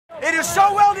It is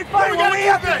so well defined. What we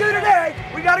have to do today,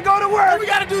 we got to go to work. We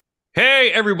got to do.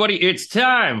 Hey, everybody, it's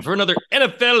time for another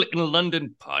NFL in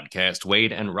London podcast.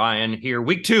 Wade and Ryan here.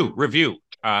 Week 2 review.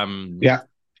 Yeah,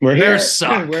 we're here.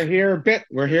 Suck. We're here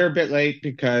a bit late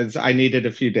because I needed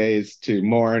a few days to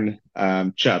mourn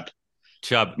Chubb.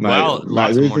 My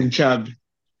losing Chubb.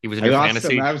 He was in your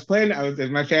fantasy. I was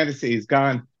in my fantasy. He's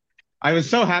gone. I was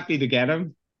so happy to get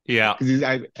him. Yeah,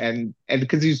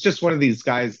 because he's just one of these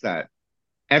guys that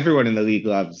everyone in the league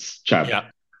loves. Chubb. Yeah,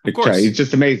 of course. He's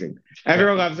just amazing.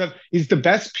 Everyone loves him. He's the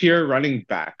best pure running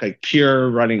back in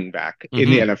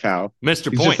the NFL.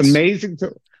 Mr. He's Points. just amazing.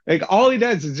 All he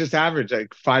does is just average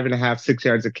 5.5, 6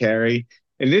 yards a carry.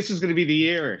 And this is going to be the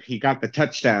year he got the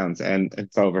touchdowns, and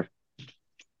it's over.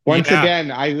 Once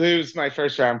again, I lose my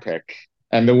first round pick,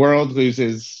 and the world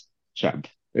loses Chubb.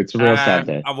 It's a real sad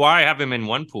day. Well, I have him in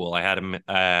one pool. I had him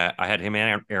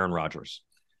and Aaron Rodgers.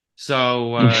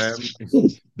 So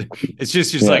it's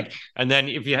just like, and then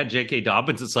if you had J.K.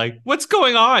 Dobbins, it's like, what's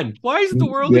going on? Why is the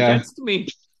world against me?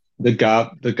 The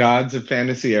gods of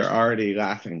fantasy are already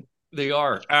laughing. They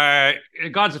are.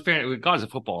 Gods of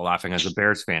football laughing as a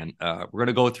Bears fan. We're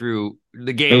gonna go through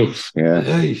the games. We'll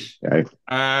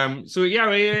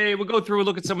go through,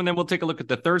 look at some, and then we'll take a look at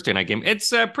the Thursday night game.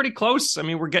 It's pretty close. I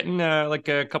mean, we're getting like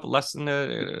a couple less than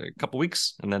a couple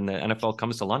weeks, and then the NFL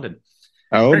comes to London.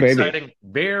 Oh, very baby. exciting.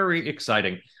 Very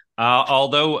exciting.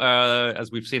 Although,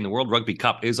 as we've seen, the World Rugby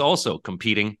Cup is also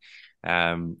competing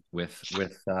with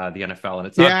the NFL, and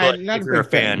it's not good if you're a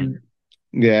fan.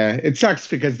 Yeah, it sucks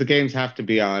because the games have to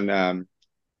be on a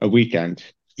weekend.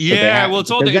 So it's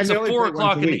a 4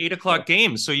 o'clock and 8 o'clock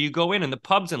game. So you go in, and the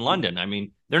pubs in London, I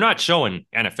mean, they're not showing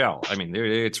NFL. I mean,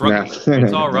 it's rugby.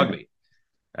 It's all rugby.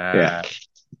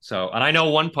 So, and I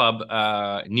know one pub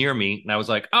near me, and I was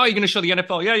like, "Oh, you're going to show the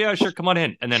NFL? Yeah, sure, come on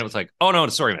in." And then it was like, "Oh no,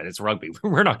 sorry, man, it's rugby.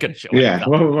 We're not going to show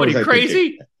NFL. What are you,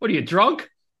 crazy? What are you, drunk?"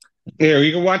 Yeah,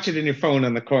 you can watch it in your phone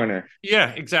on the corner.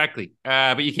 Yeah, exactly.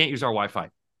 But you can't use our Wi-Fi.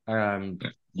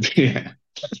 Yeah.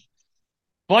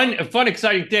 Fun,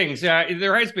 exciting things.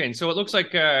 There has been. So it looks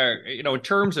like, in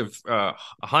terms of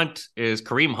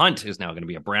Kareem Hunt is now going to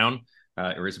be a Brown.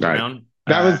 Brown.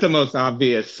 That was the most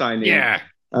obvious signing. Yeah.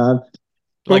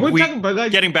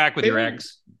 Getting back with your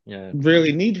ex. Yeah.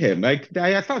 Really need him. I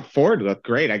thought Ford looked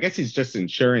great. I guess he's just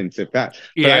insurance if that.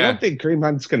 But I don't think Kareem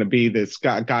Hunt's going to be this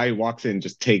guy who walks in and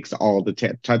just takes all the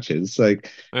touches.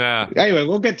 Anyway,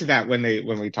 we'll get to that when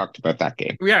we talked about that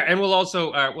game. Yeah, and we'll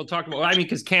also we'll talk about.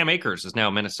 Because Cam Akers is now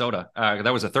in Minnesota.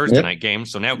 That was a Thursday night game,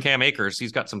 so now Cam Akers,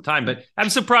 he's got some time. But I'm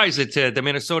surprised that the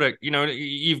Minnesota.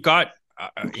 You've got.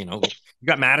 You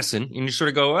got Madison, and you sort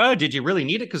of go, did you really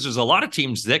need it? Because there's a lot of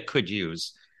teams that could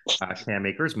use Cam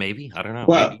Akers, maybe. I don't know.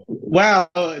 Well,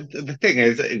 the thing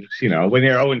is, when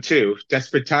you're 0-2,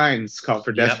 desperate times call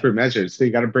for desperate measures. So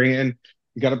you got to bring in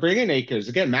Akers.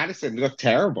 Again, Madison looked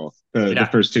terrible the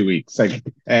first 2 weeks.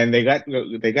 And they got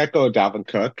go Dalvin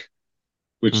Cook,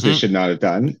 which they should not have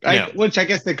done. Which I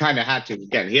guess they kind of had to.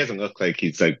 Again, he hasn't looked like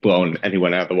he's blown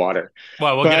anyone out of the water.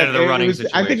 Well, we'll get into the running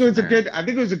situation. I think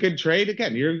it was a good trade.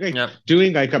 Again, you're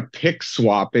doing a pick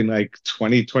swap in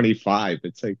 2025.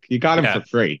 It's you got him for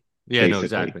free. Yeah, basically. No,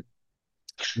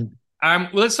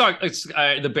 exactly. Let's talk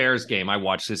the Bears game. I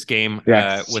watched this game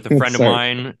with a friend of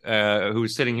mine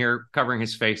who's sitting here covering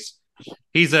his face.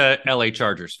 He's a LA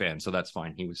Chargers fan, so that's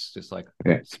fine. He was just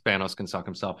Spanos can suck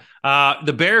himself.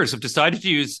 The Bears have decided to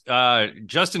use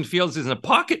Justin Fields in a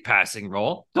pocket passing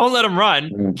role. Don't let him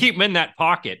run. Keep him in that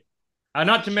pocket.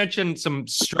 Not to mention some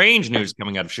strange news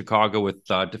coming out of Chicago with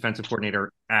defensive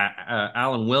coordinator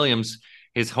Alan Williams,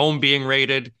 his home being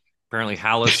raided. Apparently,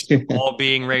 Hallis all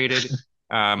being raided.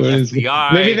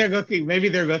 FBI. Maybe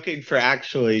they're looking for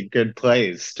actually good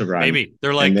plays to run. Maybe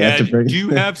they're like, do you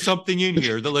have something in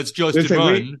here that lets Justin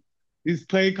run? These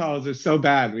play calls are so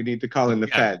bad. We need to call in the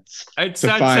feds. That's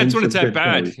when it's that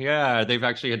bad. Plays. Yeah, they've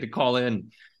actually had to call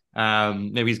in.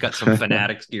 Maybe he's got some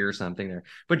Fanatics gear or something there.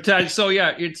 But it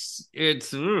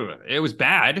was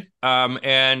bad.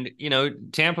 And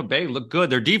Tampa Bay looked good.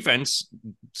 Their defense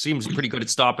seems pretty good at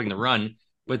stopping the run.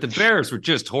 But the Bears were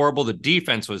just horrible. The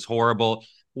defense was horrible.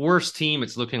 Worst team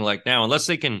it's looking like now, unless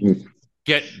they can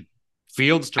get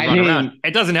Fields to run around.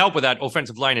 It doesn't help with that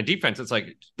offensive line and defense. It's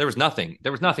there was nothing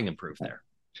improved there.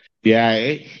 Yeah,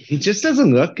 he just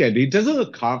doesn't look good. He doesn't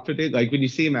look confident. When you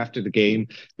see him after the game,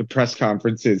 the press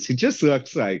conferences, he just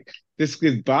looks like this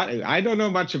good body. I don't know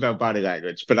much about body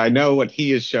language, but I know what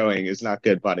he is showing is not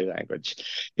good body language.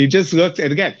 He just looks,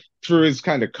 and again, threw his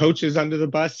kind of coaches under the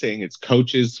bus, saying it's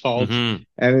coach's fault. And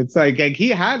it's he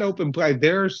had open play.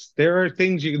 There are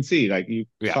things you can see, you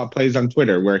saw plays on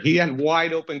Twitter where he had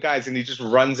wide open guys and he just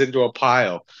runs into a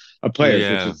pile of players,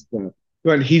 Yeah. which is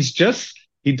but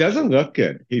he doesn't look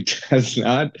good. He does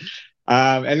not.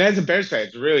 And as a Bears fan,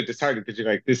 it's really disheartening because you're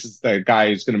like, this is the guy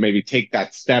who's going to maybe take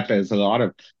that step as a lot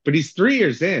of, but he's 3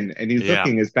 years in and he's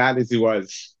looking as bad as he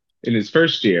was in his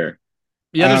first year.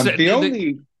 Yeah. The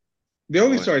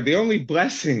only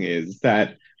blessing is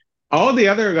that all the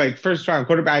other like first round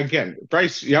quarterback, again,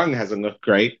 Bryce Young hasn't looked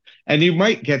great, and you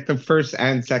might get the first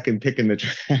and second pick in the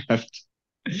draft.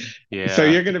 Yeah. So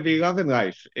you're going to be loving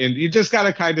life, and you just got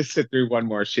to kind of sit through one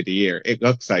more shitty year. It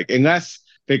looks like, unless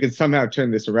they can somehow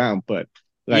turn this around. But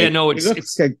like, it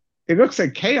looks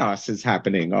like chaos is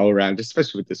happening all around,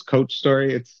 especially with this coach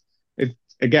story. It's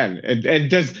again,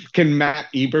 and can Matt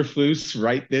Eberflus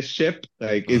right this ship?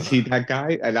 Like, is he that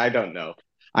guy? And I don't know.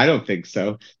 I don't think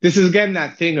so. This is again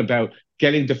that thing about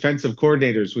getting defensive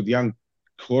coordinators with young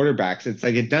quarterbacks. It's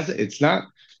like it's not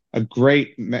a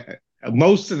great.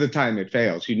 Most of the time it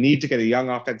fails. You need to get a young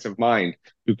offensive mind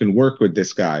who can work with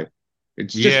this guy.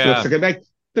 It's just looks like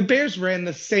the Bears ran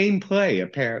the same play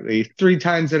apparently 3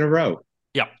 times in a row.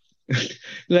 Yeah.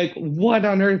 Like, what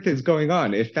on earth is going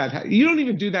on? If you don't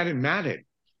even do that in Madden.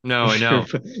 No, I know.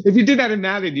 If you did that in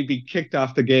Madden, you'd be kicked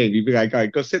off the game. You'd be like, all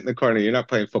right, go sit in the corner. You're not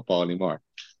playing football anymore.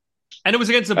 And it was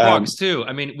against the Bucs too.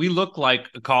 I mean, we look like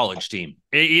a college team,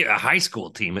 a high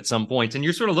school team at some point, and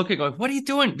you're sort of looking, going, "What are you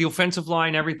doing?" The offensive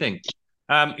line, everything.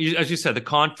 As you said, the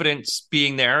confidence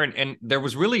being there, and there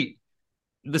was really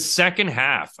the second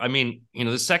half. I mean,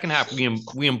 the second half we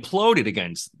imploded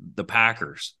against the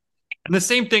Packers, and the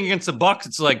same thing against the Bucs.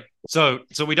 It's like, so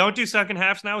we don't do second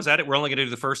halves now. Is that it? We're only going to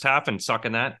do the first half and suck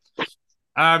in that.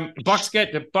 Bucs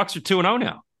are 2-0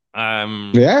 now.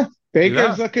 Yeah.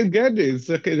 Baker's looking good. He's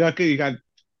looking. You got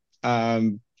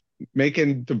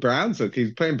making the Browns look.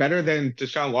 He's playing better than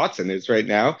Deshaun Watson is right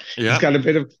now. Yeah. He's got a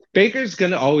bit of. Baker's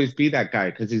gonna always be that guy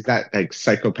because he's that like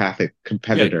psychopathic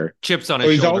competitor. Chips on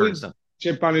his shoulder. Always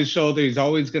chip on his shoulder. He's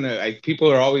always gonna like.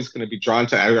 People are always gonna be drawn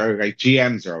to. Like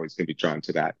GMs are always gonna be drawn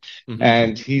to that. Mm-hmm.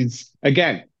 And he's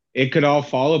again. It could all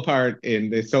fall apart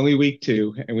in it's only week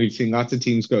 2, and we've seen lots of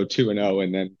teams go 2-0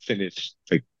 and then finish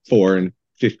like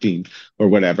 4-15 or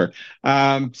whatever.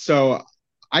 So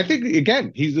I think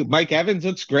again, Mike Evans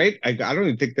looks great. I don't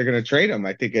even think they're going to trade him.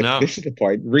 I think this is the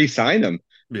point, re-sign him,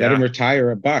 let him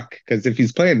retire a buck. Because if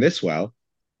he's playing this well,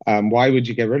 why would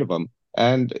you get rid of him?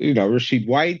 And Rashid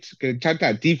White,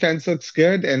 that defense looks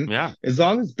good, and as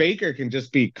long as Baker can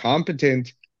just be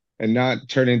competent and not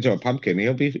turn into a pumpkin,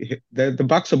 he'll be the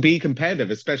Bucs will be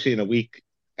competitive, especially in a weak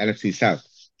NFC South.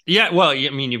 Yeah, well, I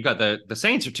mean, you've got the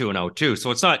Saints are 2-0 too, so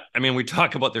it's not. I mean, we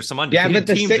talk about there's some undefeated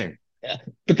teams there.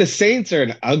 But the Saints are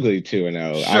an ugly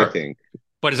 2-0, sure. I think.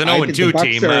 But as an 0-2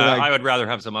 team, I would rather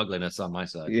have some ugliness on my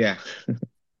side. Yeah.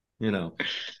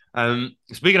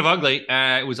 Speaking of ugly,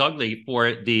 it was ugly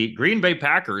for the Green Bay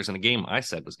Packers in a game I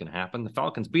said was going to happen. The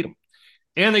Falcons beat them,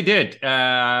 and they did.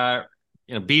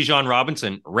 Bijan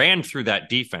Robinson ran through that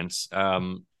defense.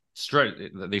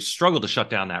 They struggled to shut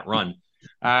down that run.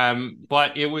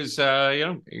 But it was,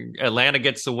 Atlanta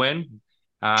gets the win,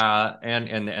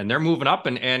 and they're moving up,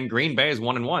 and Green Bay is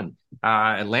 1-1.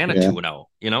 Atlanta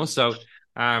 2-0. So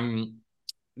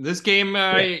this game,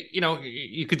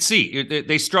 you could see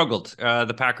they struggled.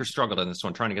 The Packers struggled in this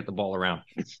one, trying to get the ball around.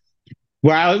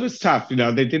 Well, it was tough. They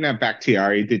didn't have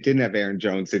Bakhtiari, they didn't have Aaron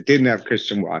Jones, they didn't have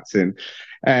Christian Watson,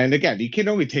 and again, you can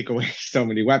only take away so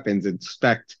many weapons and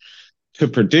expect to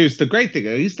produce. The great thing,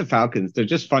 at least the Falcons, they're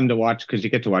just fun to watch because you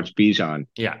get to watch Bijan.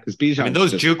 Yeah, because Bijan. I mean,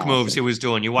 those juke moves he was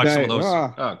doing. You watch some of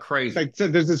those. Crazy. Like, so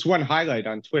there's this one highlight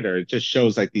on Twitter. It just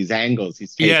shows like these angles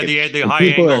he's taking. Yeah, the high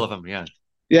angle of him. Yeah.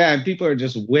 Yeah, and people are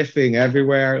just whiffing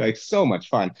everywhere. Like, so much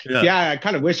fun. Yeah, I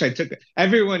kind of wish I took it.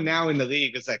 Everyone now in the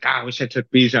league is like, I wish I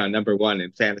took Bijan number 1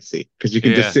 in fantasy because you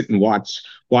can just sit and watch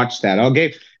that all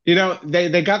game.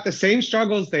 They got the same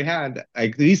struggles they had.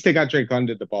 Like, at least they got Drake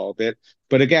London the ball a bit.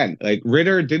 But again, like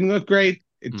Ritter didn't look great.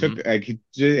 It took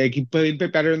he played a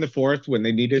bit better in the 4th when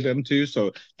they needed him to.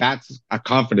 So that's a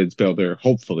confidence builder.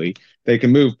 Hopefully they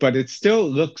can move, but it still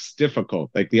looks difficult.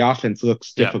 Like the offense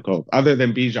looks difficult. Other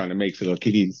than Bijan, it makes it look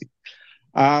easy.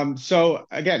 So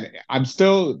again,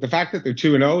 the fact that they're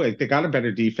 2-0, like they got a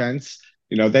better defense.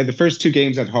 They had the first 2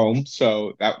 games at home,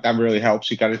 so that really helps.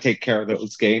 You got to take care of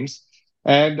those games.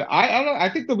 And I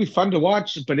think they'll be fun to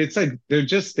watch, but it's like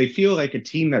they feel like a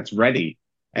team that's ready.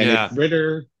 And if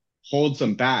Ritter holds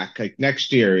them back, like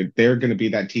next year, they're going to be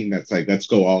that team that's like, let's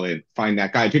go all in, find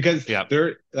that guy. Because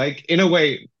they're like, in a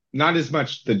way, not as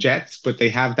much the Jets, but they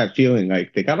have that feeling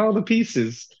like they got all the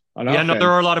pieces on offense. No,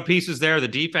 there are a lot of pieces there. The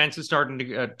defense is starting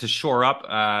to shore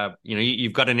up.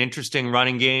 You've got an interesting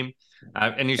running game.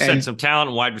 And you said some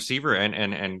talent, wide receiver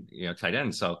and tight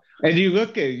end. So and you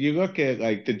look at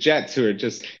like the Jets, who are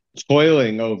just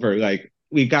toiling over, like,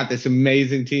 we got this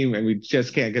amazing team and we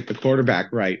just can't get the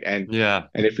quarterback right. And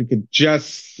if we could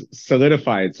just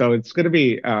solidify it. So it's going to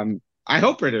be, I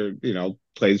hope Ritter,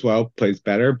 plays well, plays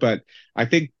better, but I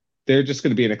think they're just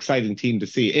going to be an exciting team to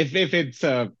see. If it's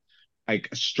like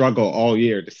a struggle all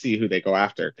year to see who they go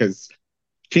after, because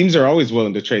teams are always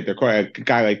willing to trade their quarterback. A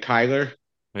guy like Kyler,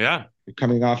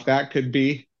 coming off that could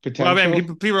be potential. Well, I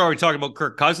mean, people are already talking about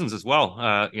Kirk Cousins as well.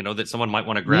 That someone might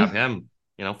want to grab him.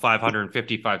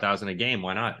 $555,000 a game.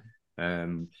 Why not?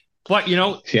 But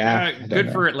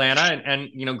good for Atlanta,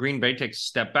 and Green Bay takes a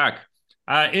step back.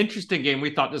 Interesting game. We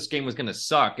thought this game was going to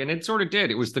suck, and it sort of did.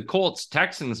 It was the Colts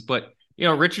Texans, but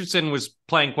Richardson was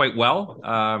playing quite well.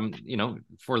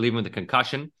 Before leaving with a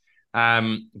concussion.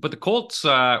 But the Colts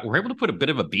were able to put a bit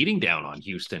of a beating down on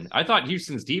Houston. I thought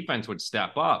Houston's defense would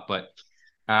step up, but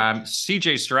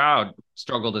CJ Stroud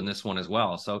struggled in this one as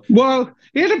well. So, well,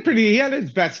 he had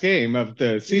his best game of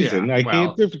the season. He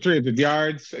threw for 300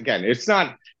 yards. Again, it's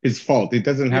not his fault. He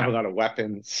doesn't have a lot of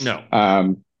weapons. No.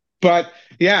 But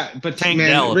Tank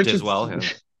Dell as well.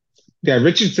 Yeah,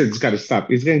 Richardson's got to stop.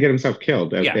 He's going to get himself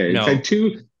killed out there. It's like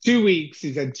 2 weeks.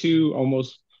 He's had 2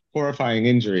 almost horrifying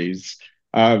injuries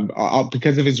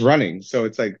because of his running. So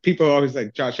it's like, people are always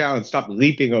like, Josh Allen, stop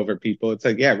leaping over people. It's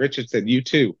like, yeah, Richardson, you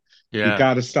too. You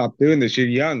got to stop doing this. You're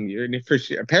young. You're in your first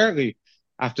year. Apparently,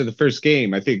 after the first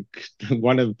game, I think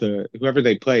whoever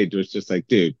they played was just like,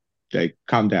 dude, like,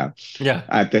 calm down. Yeah.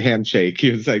 At the handshake,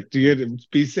 he was like,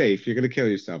 be safe. You're going to kill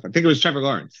yourself. I think it was Trevor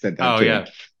Lawrence said that to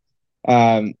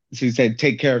him. So he said,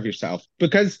 take care of yourself.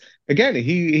 Because, again,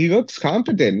 he looks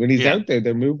confident when he's out there.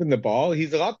 They're moving the ball.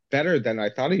 He's a lot better than I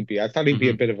thought he'd be. I thought he'd be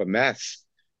a bit of a mess.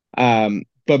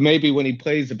 But maybe when he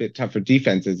plays a bit tougher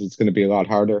defenses, it's going to be a lot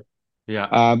harder.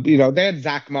 Yeah. They had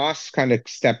Zach Moss kind of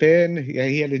step in.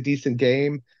 He had a decent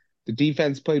game. The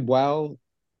defense played well.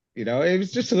 It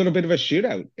was just a little bit of a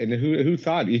shootout. And who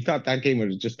thought? You thought that game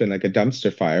would have just been like a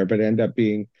dumpster fire, but it ended up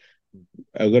being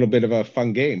a little bit of a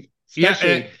fun game.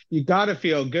 Especially, you got to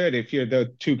feel good if you're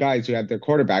the 2 guys who had their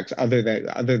quarterbacks,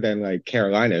 other than like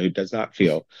Carolina, who does not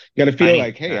feel. You got to feel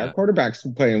like, hey, our quarterback's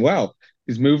playing well.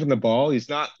 He's moving the ball. He's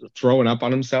not throwing up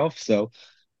on himself. So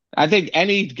I think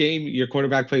any game your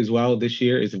quarterback plays well this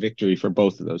year is a victory for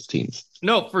both of those teams.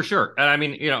 No, for sure. And I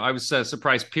mean, I was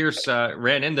surprised Pierce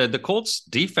ran in. The Colts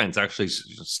defense actually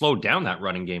slowed down that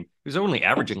running game. He was only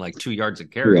averaging like 2 yards a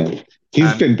carry. Yeah.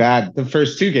 He's been bad. The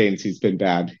first 2 games, he's been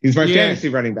bad. He's my fantasy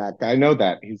running back. I know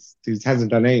that. He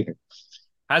hasn't done anything.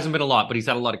 Hasn't been a lot, but he's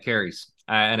had a lot of carries,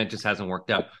 and it just hasn't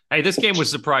worked out. Hey, this game was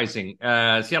surprising.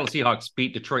 Seattle Seahawks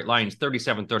beat Detroit Lions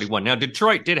 37-31. Now,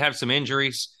 Detroit did have some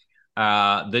injuries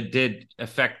that did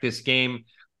affect this game.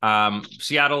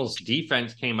 Seattle's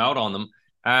defense came out on them.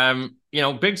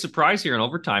 Big surprise here in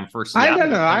overtime for Seattle. I don't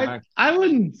know. I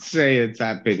wouldn't say it's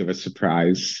that big of a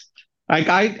surprise. Like,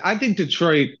 I think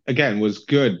Detroit, again, was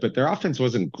good, but their offense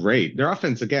wasn't great. Their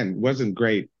offense, again, wasn't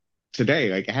great today.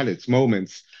 Like, it had its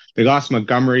moments. They lost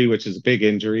Montgomery, which is a big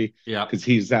injury. Yeah. Because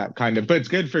he's that kind of, but it's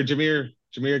good for Jahmyr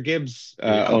Gibbs,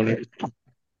 owner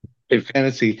in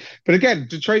fantasy. But again,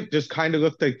 Detroit just kind of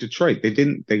looked like Detroit.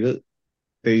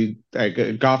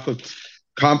 Goff looked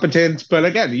competent, but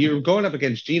again, you're going up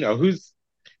against Geno,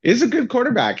 is a good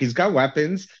quarterback. He's got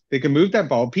weapons. They can move that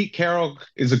ball. Pete Carroll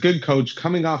is a good coach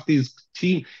coming off these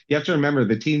teams. You have to remember,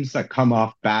 the teams that come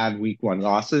off bad week 1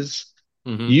 losses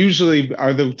usually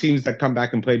are the teams that come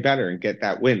back and play better and get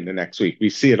that win the next week. We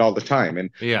see it all the time.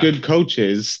 And good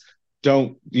coaches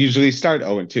don't usually start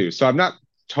 0-2. So I'm not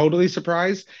totally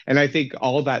surprised. And I think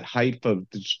all that hype of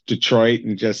Detroit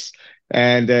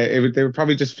they were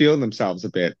probably just feeling themselves a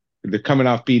bit. They're coming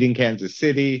off beating Kansas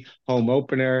City, home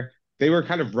opener. They were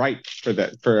kind of ripe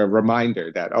for a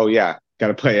reminder that, got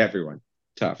to play everyone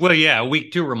tough. Well, yeah,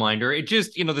 week 2 reminder. It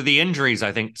just, the injuries,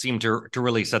 I think, seem to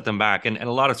really set them back, and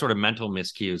a lot of sort of mental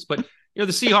miscues. But, the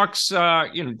Seahawks,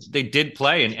 they did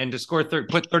play and to score,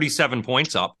 put 37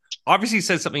 points up, obviously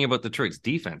says something about Detroit's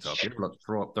defense up here. Look,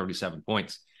 throw up 37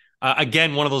 points.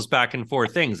 Again, one of those back and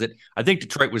forth things that I think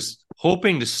Detroit was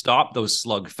hoping to stop those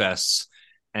slugfests,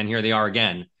 and here they are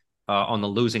again on the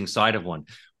losing side of one.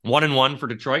 1-1 for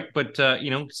Detroit, but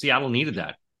Seattle needed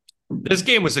that. This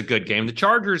game was a good game. The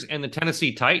Chargers and the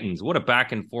Tennessee Titans, what a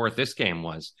back and forth this game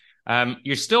was.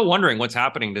 You're still wondering what's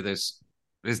happening to this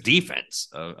defense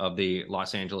of the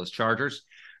Los Angeles Chargers.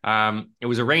 It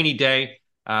was a rainy day,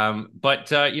 but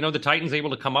the Titans able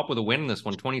to come up with a win in this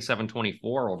one, 27-24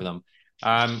 over them.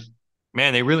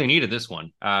 Man, they really needed this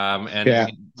one.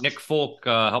 Nick Folk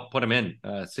helped put him in,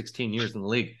 16 years in the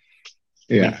league.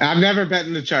 Yeah, I'm never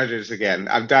betting the Chargers again.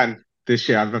 I'm done this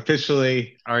year. I'm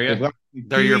officially. Are They've you? lost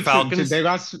They're 2 your weeks. Falcons. They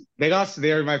lost. They lost.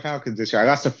 They are my Falcons this year. I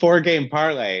lost a 4-game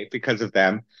parlay because of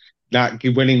them not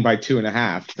winning by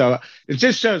 2.5. So it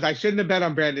just shows I shouldn't have bet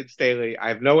on Brandon Staley. I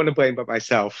have no one to blame but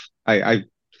myself. I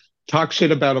talk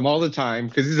shit about him all the time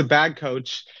because he's a bad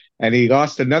coach, and he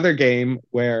lost another game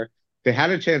where they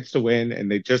had a chance to win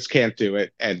and they just can't do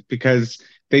it, and because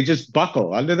they just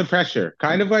buckle under the pressure,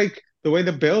 kind of like the way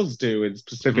the Bills do in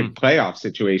specific playoff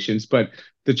situations. But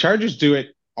the Chargers do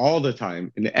it all the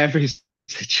time in every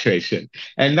situation,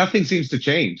 and nothing seems to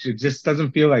change. It just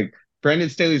doesn't feel like Brandon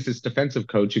Staley's this defensive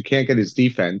coach who can't get his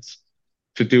defense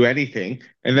to do anything,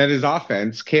 and then his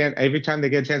offense can't. Every time they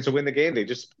get a chance to win the game, they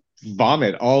just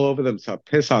vomit all over themselves,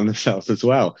 piss on themselves as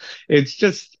well. It's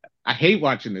just I hate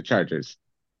watching the Chargers.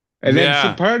 And then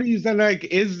some Yeah. parties are like,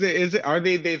 are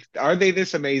they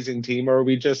this amazing team, or are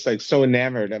we just like so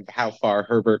enamored of how far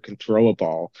Herbert can throw a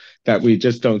ball that we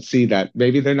just don't see that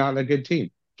maybe they're not a good team?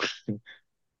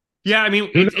 Yeah, I mean,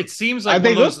 it seems like They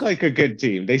one of those. look like a good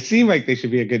team. They seem like they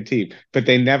should be a good team, but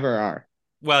they never are.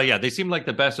 Well, yeah, they seem like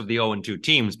the best of the 0-2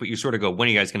 teams, but you sort of go, when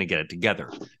are you guys going to get it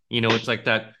together? It's like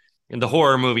that in the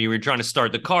horror movie where you're trying to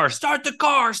start the car, start the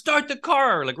car, start the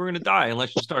car. Like, we're going to die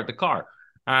unless you start the car.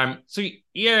 So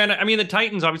yeah, and I mean, the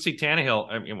Titans, obviously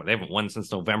Tannehill, I mean, they haven't won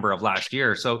since November of last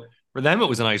year. So for them, it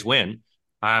was a nice win.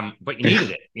 But you needed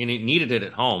it. You needed it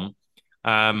at home.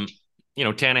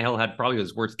 Tannehill had probably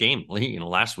his worst game,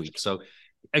 last week. So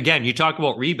again, you talk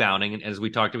about rebounding, and as we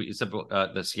talked about, you said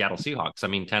about the Seattle Seahawks. I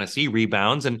mean, Tennessee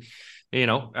rebounds, and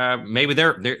maybe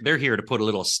they're here to put a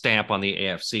little stamp on the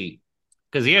AFC,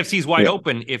 because the AFC is wide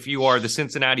open if you are the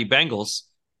Cincinnati Bengals,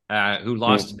 who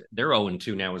lost their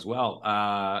 0-2 now as well.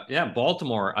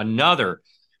 Baltimore, another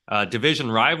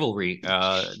division rivalry,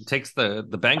 takes the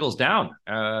Bengals down,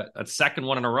 a second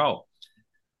one in a row.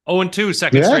 0-2,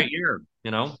 second straight year.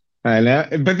 I know,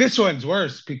 but this one's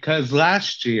worse because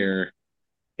last year,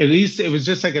 at least it was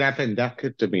just like an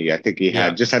appendectomy. I think he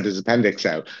had just had his appendix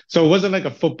out. So it wasn't like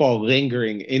a football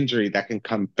lingering injury that can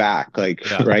come back,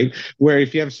 right? Where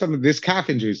if you have some of this calf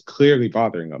injury is clearly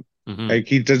bothering him. Like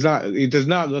he does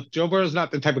not look, Joe Burrow's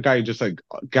not the type of guy who just like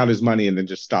got his money and then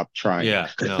just stopped trying. Yeah,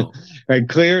 no. Like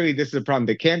clearly this is a problem.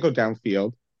 They can't go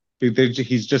downfield.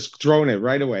 He's just throwing it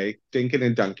right away, dinking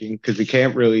and dunking, because he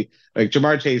can't really, like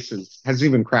Jamar Chase hasn't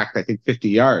even cracked, I think, 50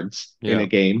 yards in a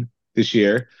game this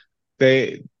year.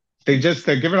 They're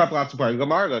giving up lots of points.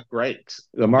 Lamar looked great.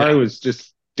 Lamar was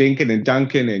just dinking and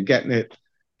dunking and getting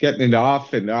it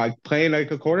off and playing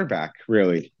like a quarterback,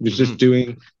 really. He was just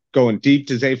going deep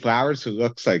to Zay Flowers, who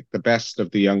looks like the best of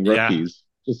the young rookies.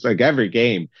 Just like every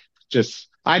game.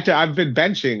 I've been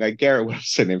benching like Garrett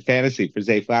Wilson in fantasy for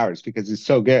Zay Flowers because he's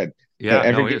so good. Yeah,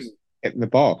 every game getting the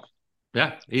ball.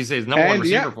 Yeah, he's number one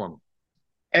receiver for him.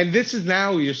 And this is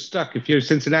now you're stuck. If you're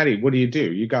Cincinnati, what do?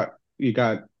 You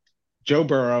got Joe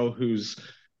Burrow, who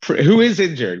is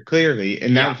injured clearly,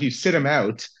 and now if you sit him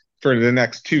out for the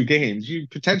next 2 games, you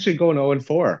potentially go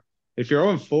 0-4. If you're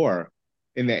 0-4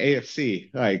 in the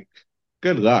AFC, like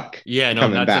good luck. Yeah, no,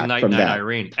 that's a night,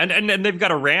 Irene. And they've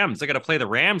got a Rams. They got to play the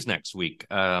Rams next week.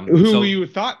 You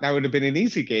thought that would have been an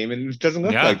easy game, and it doesn't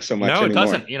look like so much. No, it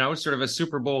doesn't. It's sort of a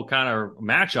Super Bowl kind of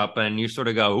matchup, and you sort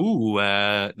of go,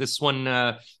 "Ooh, this one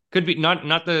could be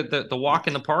not the walk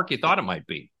in the park you thought it might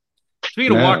be."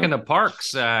 Speaking of walk in the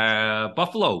parks,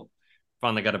 Buffalo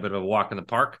finally got a bit of a walk in the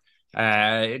park.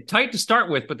 Tight to start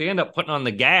with, but they end up putting on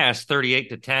the gas,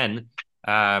 38-10.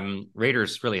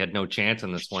 Raiders really had no chance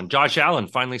in this one. Josh Allen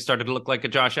finally started to look like a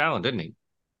Josh Allen, didn't he?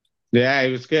 Yeah,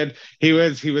 he was good. He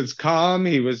was calm.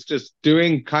 He was just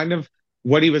doing kind of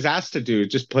what he was asked to do.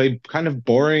 Just play kind of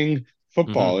boring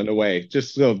football in a way.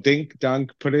 Just little dink,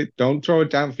 dunk, don't throw it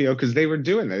downfield, because they were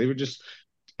doing that. They were just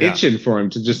itching for him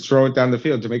to just throw it down the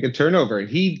field to make a turnover. And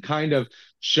he kind of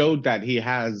showed that he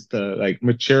has the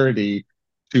maturity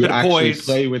to actually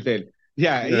play within.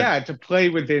 To play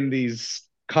within these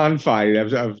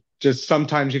confines of just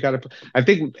sometimes you got to. I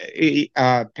think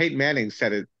Peyton Manning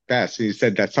said it best. He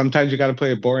said that sometimes you got to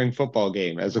play a boring football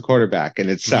game as a quarterback, and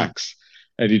it sucks,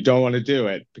 and you don't want to do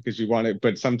it because you want it,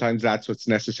 but sometimes that's what's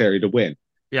necessary to win.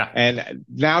 Yeah. And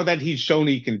now that he's shown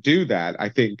he can do that, I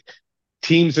think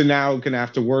teams are now going to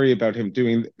have to worry about him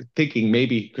thinking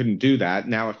maybe he couldn't do that.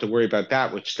 Now have to worry about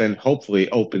that, which then hopefully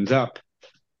opens up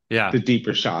the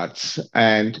deeper shots.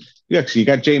 And so you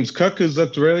got James Cook, who's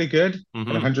looked really good at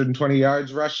 120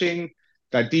 yards rushing.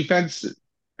 That defense,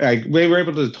 we were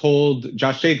able to hold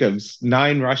Josh Jacobs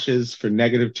 9 rushes for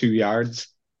 -2 yards.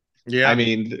 Yeah. I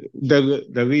mean, the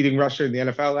leading rusher in the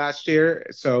NFL last year.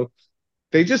 So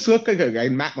they just look like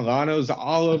Matt Milano's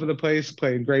all over the place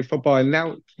playing great football, and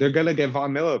now they're gonna get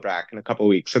Von Miller back in a couple of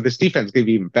weeks, so this defense is gonna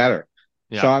be even better.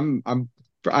 So Yeah.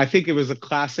 I think it was a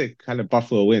classic kind of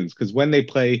Buffalo wins because when they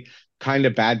play kind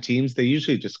of bad teams, they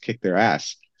usually just kick their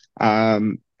ass.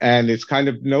 And it's kind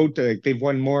of like they've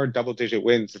won more double-digit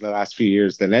wins in the last few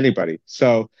years than anybody.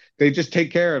 So they just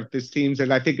take care of these teams,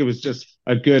 and I think it was just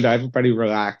a good. Everybody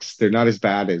relaxed. They're not as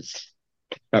bad as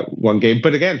that one game.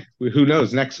 But again, who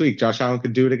knows? Next week, Josh Allen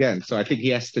could do it again. So I think he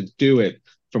has to do it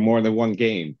for more than one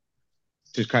game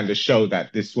to kind of show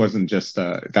that this wasn't just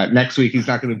that next week he's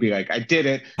not going to be like, I did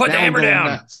it. Put the hammer down.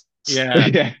 Nuts.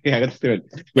 Yeah. yeah, let's do it.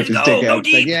 With his go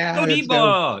deep, like, go deep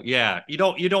ball. Yeah, you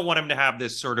don't want him to have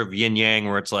this sort of yin yang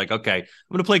where it's like, okay, I'm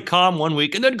going to play calm one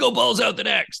week and then go balls out the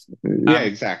next. Yeah,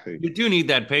 exactly. You do need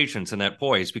that patience and that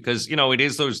poise because it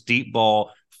is those deep ball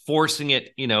forcing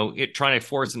it, it trying to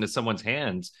force into someone's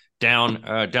hands down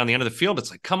the end of the field.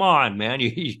 It's like, come on, man,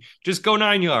 you just go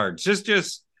 9 yards,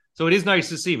 just. So it is nice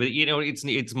to see, but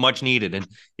it's much needed, and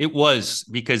it was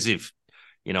because if.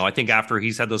 I think after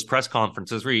he's had those press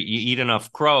conferences where you eat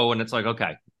enough crow and it's like,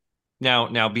 okay,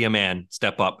 now be a man,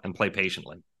 step up and play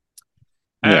patiently.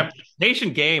 Yeah.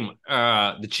 Nation game,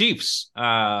 the Chiefs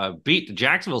beat the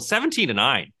Jacksonville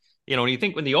 17-9. When you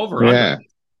think when the over under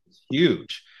is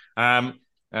huge. I'm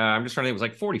just trying to think, it was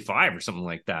like 45 or something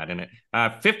like that in it.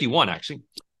 51 actually.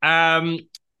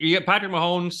 You get Patrick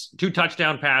Mahomes, 2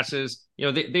 touchdown passes.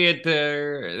 They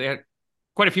had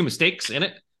quite a few mistakes in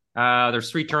it. There's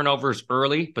 3 turnovers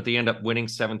early, but they end up winning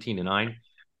 17-9.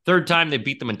 Third time they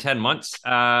beat them in 10 months.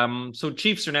 So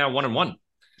Chiefs are now 1-1,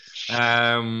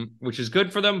 which is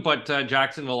good for them. But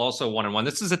Jacksonville also 1-1.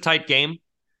 This is a tight game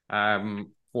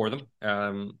for them.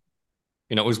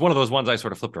 It was one of those ones I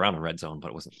sort of flipped around in red zone, but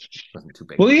it wasn't too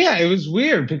big. Well, yeah, it was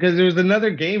weird because there was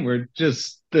another game where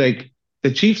just like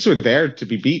the Chiefs were there to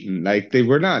be beaten. Like they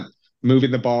were not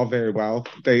moving the ball very well.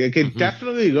 It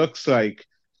definitely looks like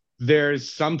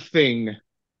there's something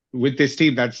with this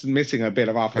team that's missing a bit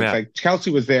of offense. Yeah. Like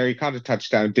Kelce was there, he caught a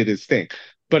touchdown, did his thing.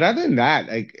 But other than that,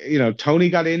 Tony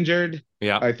got injured,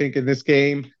 I think, in this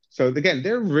game. So again,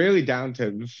 they're really down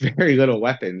to very little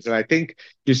weapons. And I think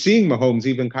you're seeing Mahomes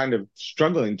even kind of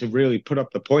struggling to really put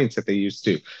up the points that they used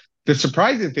to. The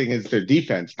surprising thing is their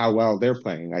defense, how well they're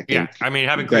playing, I think. Yeah, I mean,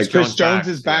 having Chris Jones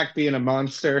is back being a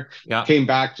monster. Yeah. Came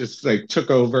back, just like took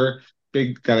over.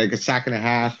 Got like a sack and a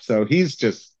half. So he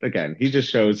just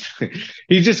shows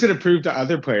he's just going to prove to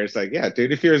other players like, yeah,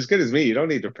 dude, if you're as good as me, you don't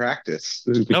need to practice.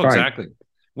 No, fine. Exactly.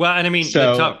 Well, and I mean,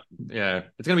 tough. Yeah,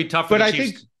 it's going to be tough for the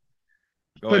Chiefs.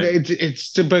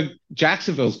 But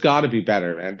Jacksonville's got to be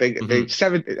better, man.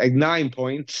 They 9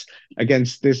 points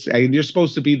against this. You're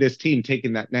supposed to be this team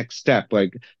taking that next step.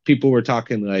 Like people were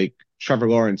talking like Trevor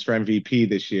Lawrence for MVP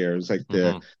this year. It was like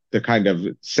the kind of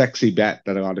sexy bet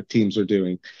that a lot of teams are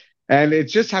doing. And it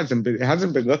just hasn't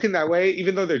been looking that way,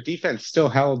 even though their defense still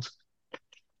held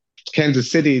Kansas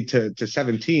City to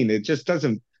 17. It just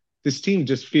doesn't. This team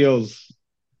just feels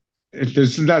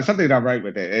there's something not right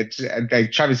with it. It's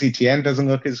like Travis Etienne doesn't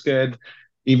look as good,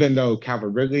 even though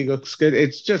Calvin Ridley looks good.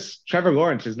 It's just Trevor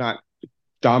Lawrence is not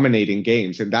dominating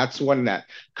games, and that's one that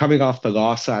coming off the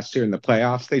loss last year in the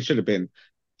playoffs, they should have been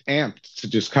amped to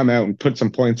just come out and put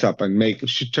some points up and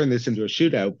turn this into a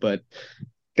shootout, but.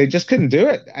 They just couldn't do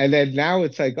it. And then now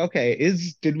it's like, okay,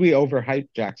 did we overhype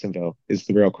Jacksonville is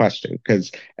the real question. Because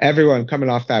everyone coming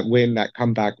off that win, that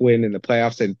comeback win in the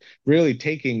playoffs and really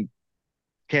taking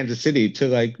Kansas City to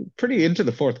like pretty into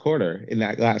the fourth quarter in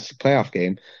that last playoff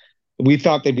game. We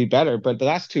thought they'd be better, but the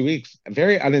last 2 weeks,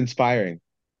 very uninspiring.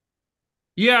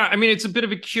 Yeah, I mean, it's a bit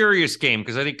of a curious game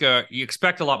because I think you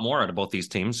expect a lot more out of both these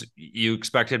teams. You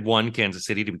expected Kansas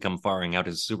City to become firing out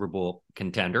as a Super Bowl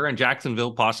contender, and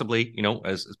Jacksonville possibly,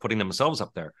 as putting themselves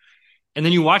up there. And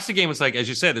then you watch the game, it's like, as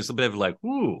you said, there's a bit of like,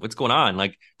 ooh, what's going on?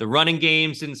 Like the running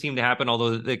games didn't seem to happen,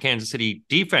 although the Kansas City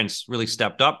defense really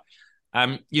stepped up.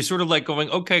 You sort of like going,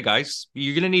 okay, guys,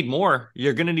 you're going to need more.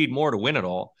 You're going to need more to win it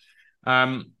all.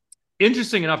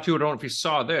 Interesting enough, too, I don't know if you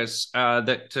saw this,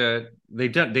 that they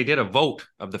did a vote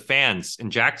of the fans in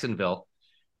Jacksonville,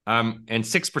 and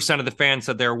 6% of the fans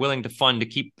said they're willing to fund to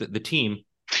keep the team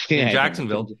in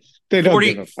Jacksonville.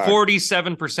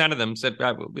 47% of them said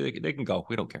they can go.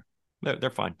 We don't care.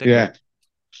 They're fine.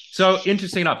 So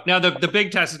interesting enough. Now the big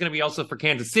test is going to be also for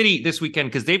Kansas City this weekend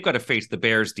because they've got to face the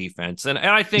Bears defense, and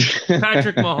I think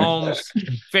Patrick Mahomes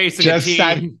facing a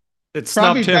team. It's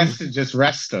probably best to just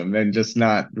rest them and just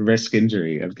not risk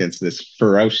injury against this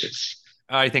ferocious.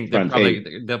 I think they'll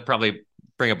probably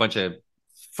bring a bunch of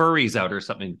furries out or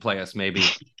something to play us. Maybe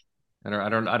I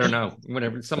don't know.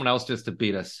 Whatever, someone else just to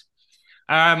beat us.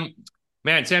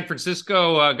 Man, San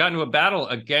Francisco got into a battle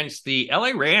against the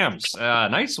LA Rams.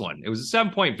 Nice one. It was a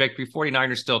 7-point victory.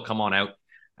 49ers still come on out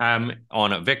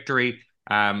on a victory.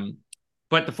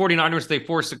 But the 49ers, they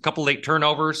forced a couple late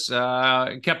turnovers,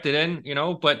 kept it in,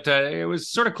 but it was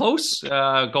sort of close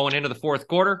going into the fourth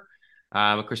quarter.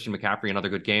 Christian McCaffrey, another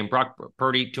good game. Brock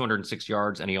Purdy, 206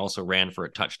 yards, and he also ran for a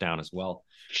touchdown as well.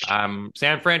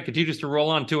 San Fran continues to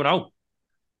roll on 2-0.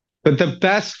 But the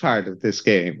best part of this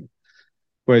game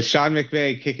was Sean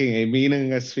McVay kicking a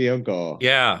meaningless field goal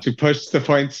to push the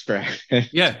point spread.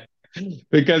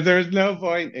 Because there was no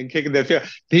point in kicking the field.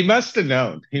 He must have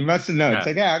known. Yeah. It's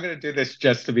like, I'm going to do this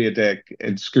just to be a dick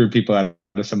and screw people out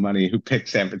of some money who picked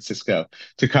San Francisco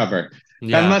to cover.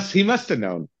 Yeah. He must have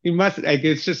known. He must. Like,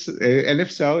 it's just, and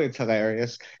if so, it's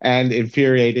hilarious and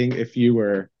infuriating. If you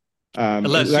were,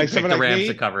 unless you picked the Rams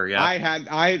to cover, yeah. I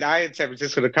had San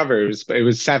Francisco to cover. It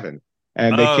was 7.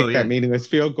 And they kicked that meaningless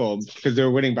field goal because they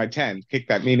were winning by 10. Kicked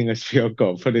that meaningless field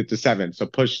goal, put it to 7, so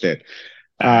pushed it.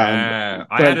 I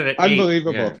had it at 8.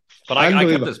 Unbelievable. Yeah. But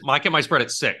I kept my spread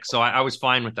at 6, so I was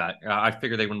fine with that. I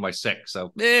figured they win by 6,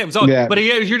 so it was all. Yeah. But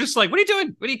you're just like, what are you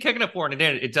doing? What are you kicking it for? And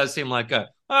then it does seem like,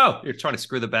 you're trying to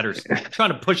screw the bettors, trying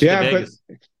to push the Vegas.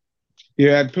 You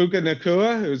had Puka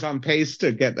Nacua, who's on pace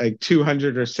to get like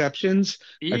 200 receptions.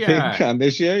 I think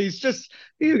this year he's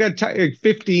got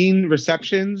 15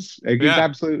 receptions. He's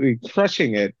absolutely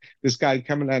crushing it. This guy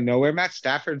coming out of nowhere. Matt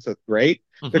Stafford's look great.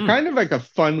 Mm-hmm. They're kind of like a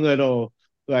fun little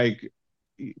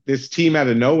this team out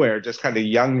of nowhere, just kind of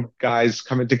young guys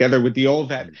coming together with the old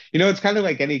vet. It's kind of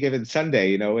like Any Given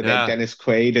Sunday. With that Dennis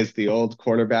Quaid as the old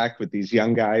quarterback with these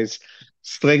young guys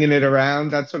slinging it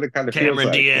around. That's what it kind of feels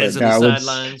like. Cameron Diaz on the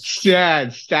sidelines. Yeah,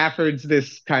 Stafford's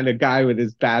this kind of guy with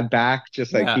his bad back,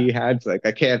 just like he had. It's like,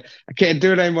 I can't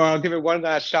do it anymore. I'll give it one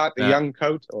last shot. The young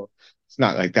coach. Oh, it's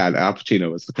not like that. Al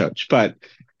Pacino was the coach. But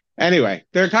anyway,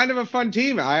 they're kind of a fun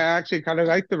team. I actually kind of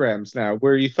like the Rams now,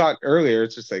 where you thought earlier,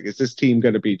 it's just like, is this team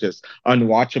going to be just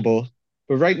unwatchable?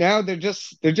 But right now, they're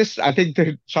just. I think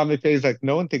Sean McVay's like,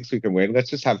 no one thinks we can win. Let's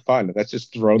just have fun. Let's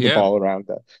just throw the ball around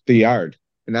the yard.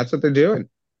 And that's what they're doing.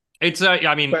 It's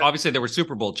obviously they were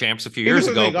Super Bowl champs a few years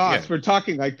ago. They lost. We're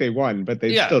talking like they won, but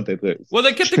they still did lose. Well,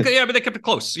 they kept it. But they kept it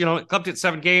close. It kept it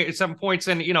 7 points,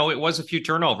 and it was a few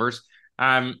turnovers.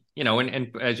 And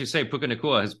as you say, Puka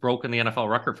Nacua has broken the NFL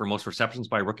record for most receptions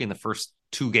by a rookie in the first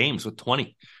 2 games with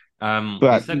 20.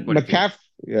 But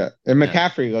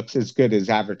McCaffrey looks as good as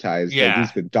advertised. Yeah.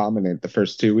 He's been dominant the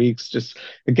first 2 weeks.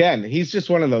 He's just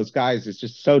one of those guys that's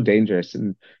just so dangerous.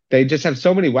 And they just have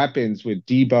so many weapons with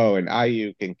Debo and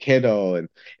Ayuk and Kittle. And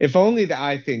if only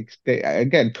I think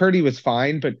Purdy was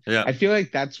fine, but I feel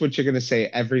like that's what you're going to say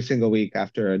every single week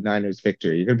after a Niners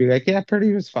victory. You're going to be like, yeah,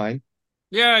 Purdy was fine.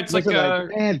 Yeah, it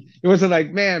wasn't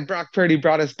like, man, Brock Purdy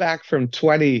brought us back from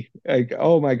 20. Like,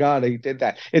 oh my God, he did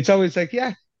that. It's always like,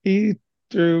 yeah, he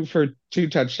threw for 2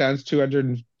 touchdowns,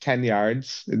 210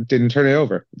 yards, and didn't turn it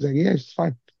over. It's like, yeah, it's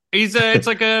fine. It's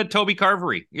like a Toby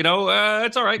Carvery,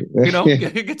 it's all right.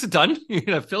 It gets it done.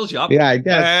 It fills you up. Yeah, I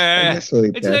guess.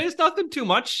 It's nothing too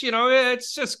much.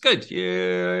 It's just good.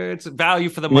 It's value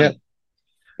for the money.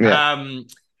 Yeah.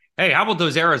 Hey, how about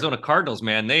those Arizona Cardinals,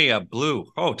 man? They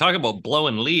blew. Oh, talk about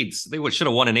blowing leads. They should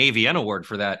have won an AVN award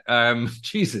for that.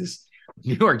 Jesus.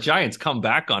 New York Giants come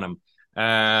back on them.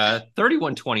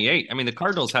 31-28. I mean, the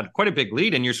Cardinals had quite a big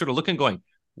lead, and you're sort of looking going,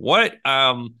 what?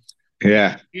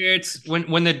 It's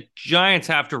when the Giants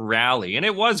have to rally, and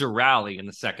it was a rally in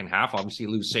the second half. Obviously,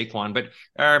 you lose Saquon, but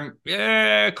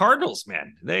Cardinals,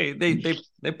 man, they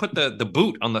put the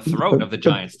boot on the throat of the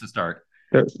Giants to start.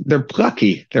 They're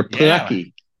plucky. They're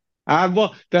plucky.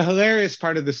 Well, the hilarious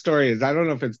part of the story is, I don't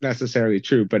know if it's necessarily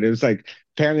true, but it was like,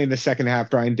 apparently in the second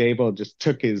half, Brian Daboll just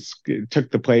took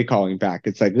the play calling back.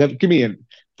 It's like,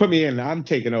 put me in, I'm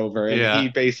taking over. And he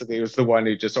basically was the one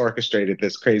who just orchestrated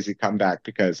this crazy comeback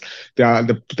because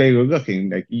they were looking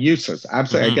like useless.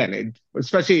 Absolutely. Mm-hmm. Again,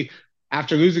 especially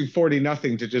after losing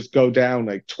 40-0 to just go down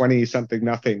like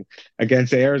 20-something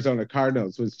against the Arizona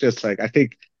Cardinals was just like, I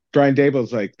think Brian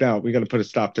Daboll's like, no, we got to put a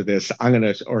stop to this. I'm going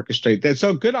to orchestrate that.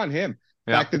 So good on him.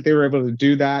 The fact that they were able to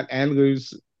do that and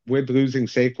lose with losing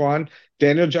Saquon.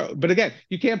 Daniel Jones. But again,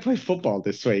 you can't play football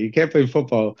this way. You can't play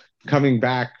football coming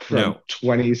back from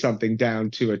 20-something down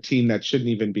to a team that shouldn't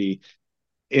even be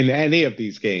in any of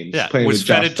these games. Yeah, was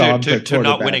fed to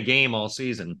not win a game all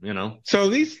season, So at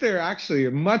least they're actually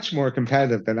much more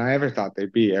competitive than I ever thought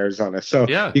they'd be, Arizona. So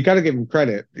you got to give them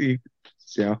credit.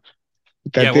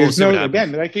 There's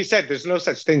again, like you said, there's no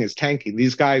such thing as tanking.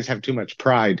 These guys have too much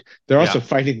pride. They're also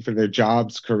fighting for their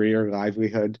jobs, career,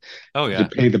 livelihood. To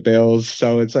pay the bills.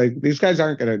 So it's like these guys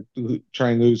aren't going to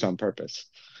try and lose on purpose.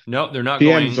 No, they're not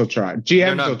GMs going. will try.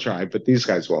 GMs will try, but these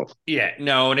guys won't. Yeah,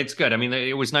 no, and it's good. I mean,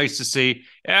 it was nice to see.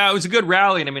 Yeah, it was a good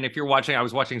rally. And I mean, if you're watching, I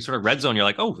was watching sort of red zone. You're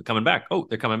like, oh, they're coming back. Oh,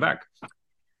 they're coming back.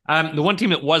 The one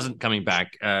team that wasn't coming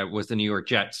back was the New York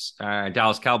Jets,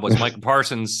 Dallas Cowboys. Michael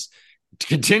Parsons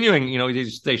continuing. You know,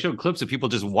 they showed clips of people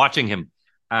just watching him.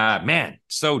 Man,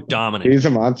 so dominant. He's a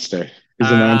monster.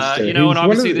 He's a monster. You know, and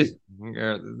obviously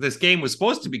this game was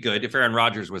supposed to be good if Aaron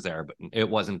Rodgers was there, but it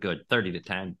wasn't good.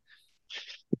 30-10.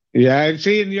 Yeah,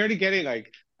 see, and you're already getting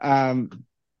like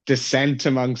dissent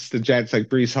amongst the Jets, like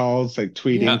Breece Hall's like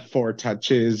tweeting 4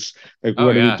 touches. Like,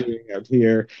 what are you doing out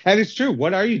here? And it's true.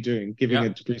 What are you doing giving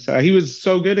it to Breece Hall? He was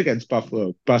so good against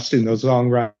Buffalo, busting those long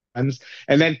runs.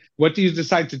 And then what do you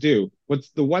decide to do? What's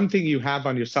the one thing you have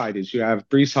on your side is you have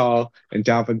Breece Hall and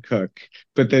Dalvin Cook.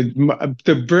 But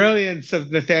the brilliance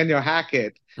of Nathaniel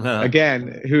Hackett,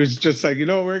 again, who's just like, you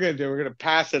know what we're going to do? We're going to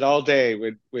pass it all day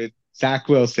with Zach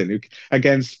Wilson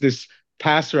against this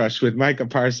pass rush with Micah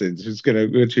Parsons, who's going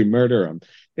to literally murder him.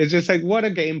 It's just like, what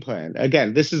a game plan.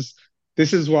 Again, this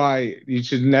is why you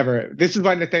should never. This is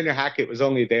why Nathaniel Hackett was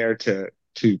only there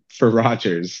for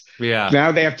Rodgers. Yeah.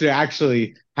 Now they have to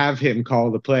actually have him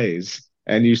call the plays,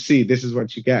 and you see this is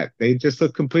what you get. They just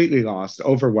look completely lost,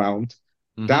 overwhelmed.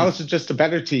 Mm-hmm. Dallas is just a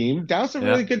better team. Dallas is a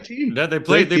really good team. Yeah, they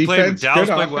played. Dallas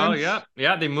played well.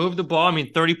 Yeah. They moved the ball. I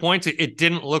mean, 30 points. It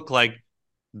didn't look like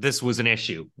this was an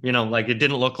issue. You know, like it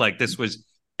didn't look like this was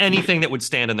anything that would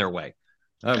stand in their way.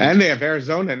 And they have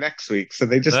Arizona next week, so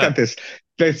they just got this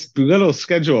little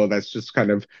schedule that's just kind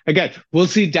of, again, we'll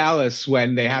see Dallas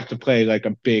when they have to play like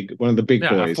one of the big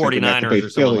boys, 49ers or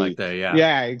something like that.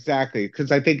 Yeah, exactly.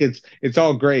 Because I think it's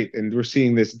all great, and we're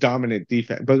seeing this dominant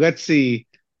defense. But let's see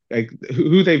like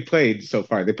who they've played so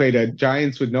far. They played a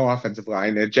Giants with no offensive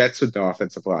line, a Jets with no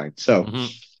offensive line. So.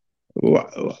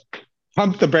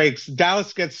 Pump the brakes.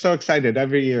 Dallas gets so excited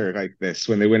every year like this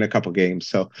when they win a couple games.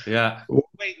 So we'll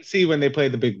wait and see when they play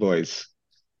the big boys.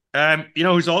 You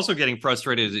know who's also getting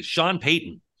frustrated is Sean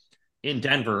Payton in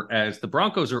Denver as the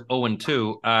Broncos are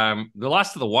 0-2. They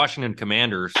lost to the Washington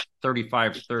Commanders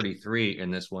 35-33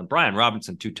 in this one. Brian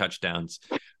Robinson, 2 touchdowns,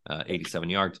 87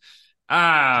 yards.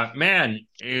 Man,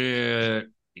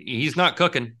 he's not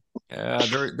cooking.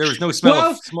 There was no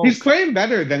smell of smoke. He's playing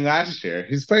better than last year.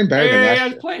 He's playing better than last year.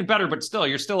 He's playing better, but still,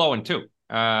 you're still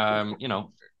 0-2. You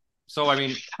know, so I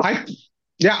mean, I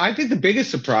think the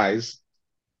biggest surprise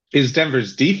is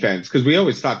Denver's defense, because we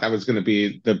always thought that was going to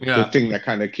be the thing that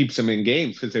kind of keeps them in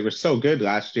games, because they were so good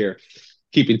last year,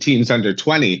 keeping teams under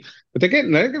 20. But they're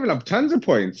giving up tons of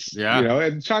points. Yeah, you know,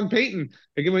 and Sean Payton,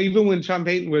 even when Sean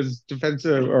Payton was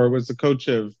defensive or was the coach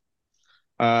of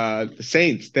the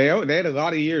Saints, they had a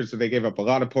lot of years where they gave up a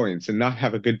lot of points and not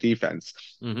have a good defense.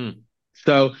 Mm-hmm.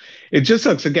 So it just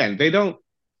looks, again, they don't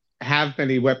have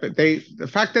many weapons. The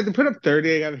fact that they put up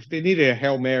 30, they needed a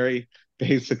Hail Mary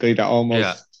basically to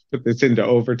almost put this into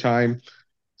overtime.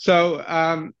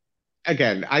 So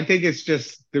again, I think it's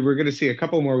just that we're going to see a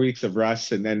couple more weeks of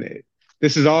Russ, and then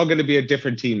this is all going to be a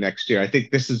different team next year. I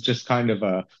think this is just kind of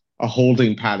a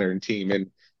holding pattern team,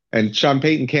 and Sean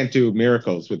Payton can't do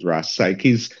miracles with Russ. Like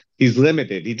he's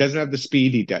limited. He doesn't have the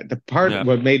speed he does. The part of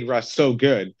what made Russ so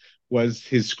good was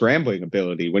his scrambling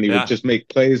ability when he would just make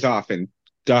plays off and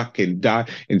duck and dive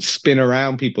and spin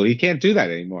around people. He can't do that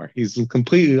anymore. He's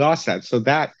completely lost that. So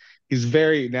that he's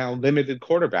very now limited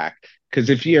quarterback, because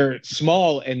if you're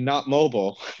small and not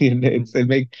mobile, unless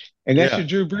you're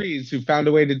Drew Brees, who found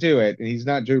a way to do it, and he's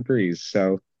not Drew Brees.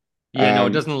 So. No, it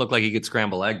doesn't look like he could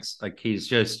scramble eggs. Like he's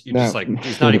just like,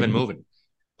 he's not even moving.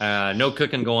 No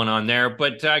cooking going on there,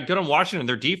 but good on Washington.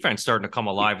 Their defense starting to come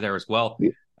alive there as well.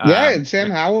 And Sam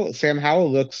Howell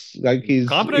looks like he's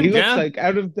competent. He looks like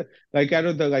out of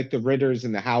the Ritters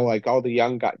and the Howell, like all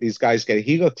the these guys get.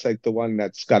 He looks like the one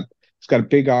he's got a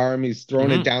big arm. He's throwing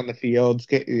it down the field.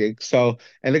 So,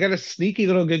 and they got a sneaky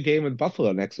little good game with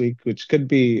Buffalo next week, which could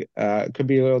be a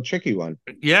little tricky one.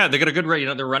 Yeah, they got a good rate.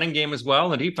 Their running game as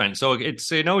well, and the defense. So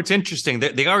it's it's interesting.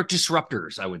 They are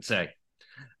disruptors, I would say.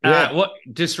 What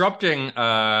disrupting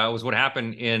was what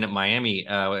happened in Miami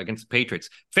against the Patriots.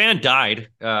 Fan died.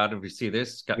 Did we see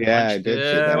this? Got punched. I did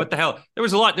see that. What the hell? There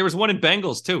was a lot. There was one in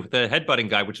Bengals too, the headbutting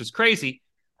guy, which was crazy.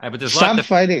 But there's some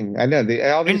fighting. I know and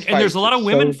there's a lot of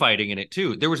women fighting in it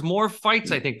too. There was more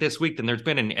fights, I think, this week than there's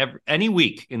been in any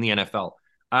week in the NFL.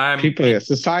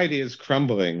 Society is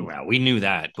crumbling. Well, we knew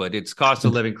that, but it's cost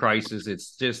of living crisis.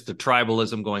 It's just the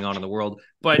tribalism going on in the world.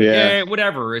 But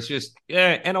whatever. It's just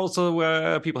and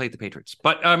also people hate the Patriots.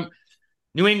 But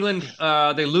New England,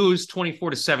 they lose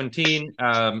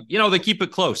 24-17. They keep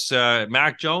it close.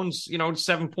 Mac Jones,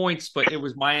 7 points, but it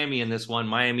was Miami in this one.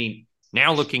 Miami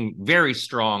now looking very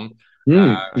strong.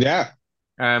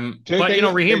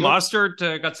 But Raheem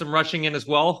Mostert got some rushing in as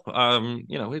well.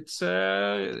 It's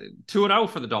 2-0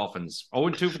 for the Dolphins,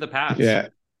 0-2 for the Pats. Yeah,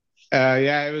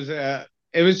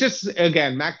 it was just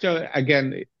again Mac Jones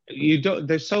again.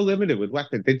 They're so limited with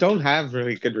weapons. They don't have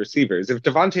really good receivers. If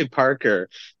Devontae Parker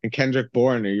and Kendrick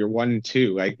Bourne are your 1 and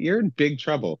 2, like you're in big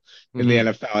trouble in the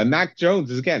NFL. And Mac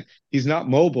Jones is again, he's not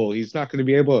mobile. He's not going to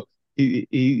be able. He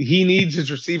needs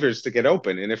his receivers to get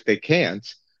open, and if they can't,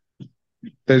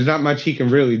 there's not much he can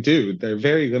really do. They're a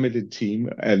very limited team,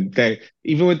 and they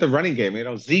even with the running game,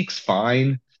 Zeke's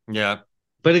fine. Yeah.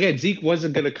 But again, Zeke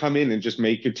wasn't going to come in and just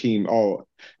make your team. Oh,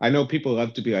 I know people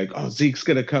love to be like, "Oh, Zeke's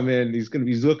going to come in. He's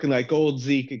looking like old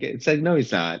Zeke again." It's like, no,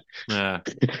 he's not. Yeah,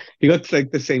 he looks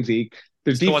like the same Zeke.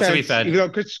 The Still defense, wants to be fed. even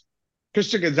though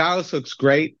Christian Gonzalez looks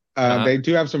great, they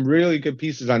do have some really good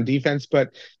pieces on defense.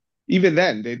 But even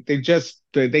then,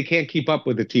 they can't keep up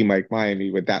with a team like Miami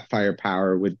with that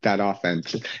firepower, with that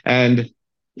offense, and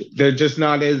they're just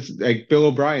not as like Bill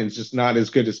O'Brien's just not as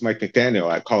good as Mike McDaniel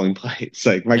at calling plays.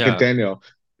 Like Mike McDaniel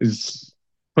is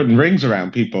putting rings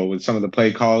around people with some of the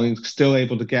play calling, still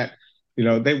able to get,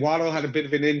 Waddle had a bit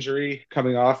of an injury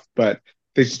coming off, but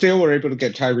they still were able to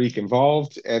get Tyreek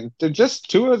involved, and they're just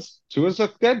Tua's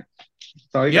look good.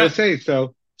 That's all you gotta say.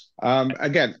 So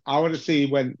again, I want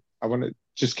to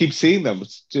just keep seeing them.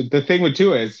 The thing with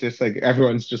Tua is just like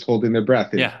everyone's just holding their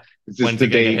breath. It's just the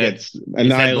day he gets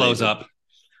annihilated. His head blows up.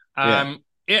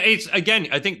 It's again,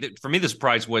 I think that for me, the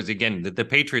surprise was again the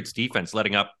Patriots defense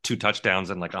letting up 2 touchdowns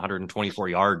and like 124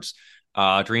 yards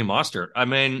to Raheem Mostert. I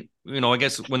mean, I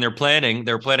guess when they're planning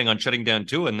on shutting down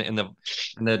Tua, and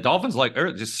the Dolphins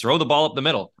just throw the ball up the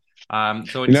middle.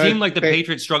 So it seemed like the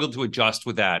Patriots struggled to adjust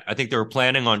with that. I think they were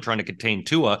planning on trying to contain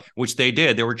Tua, which they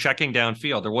did. They were checking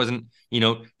downfield. There wasn't,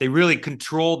 they really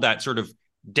controlled that sort of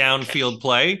downfield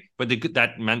play, but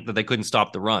that meant that they couldn't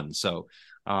stop the run. So,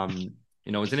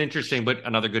 it was an interesting, but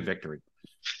another good victory.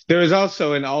 There was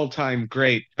also an all-time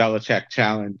great Belichick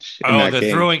challenge.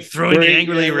 Throwing the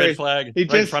angrily red flag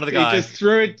in front of the guy. He just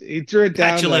threw it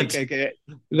down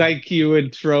like you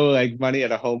would throw like money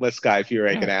at a homeless guy if you were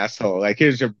like an asshole. Like,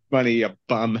 here's your money, you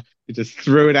bum. He just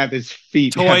threw it at his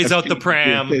feet. Toys out the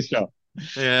pram.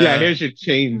 Yeah, here's your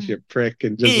change, you prick.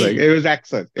 And just like, it was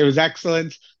excellent. It was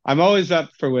excellent. I'm always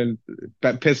up for when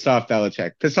pissed off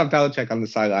Belichick on the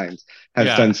sidelines has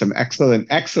done some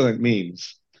excellent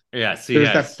memes. Yes, there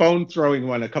was that phone throwing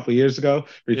one a couple of years ago.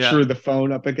 He threw the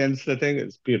phone up against the thing. It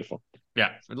was beautiful.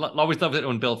 Yeah, always love it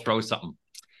when Bill throws something.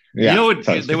 Yeah, what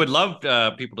they would love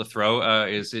people to throw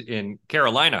is in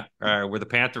Carolina, where the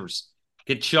Panthers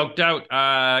get choked out.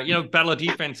 Battle of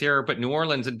defense here, but New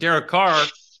Orleans and Derek Carr,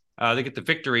 they get the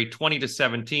victory,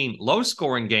 20-17, low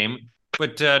scoring game.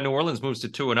 But New Orleans moves to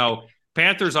 2-0.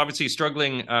 Panthers obviously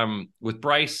struggling with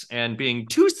Bryce and being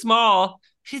too small.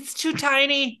 He's too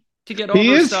tiny to get over.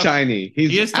 He is stuff. Tiny.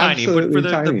 He is tiny, but for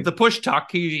tiny. The push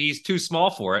tuck, he's too small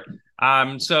for it.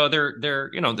 So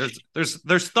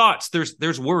there's thoughts,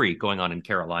 there's worry going on in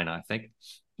Carolina, I think.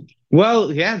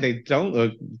 Well, yeah, they don't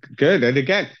look good.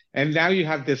 And now you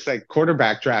have this like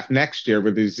quarterback draft next year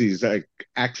where there's these like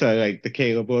excellent, like the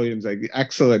Caleb Williams, like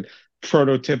excellent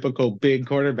prototypical big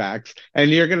quarterbacks,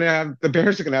 and the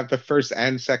Bears are gonna have the first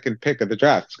and second pick of the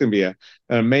draft. It's gonna be an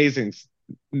amazing,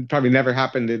 probably never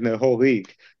happened in the whole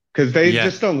league, because they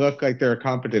just don't look like they're a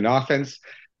competent offense.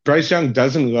 Bryce Young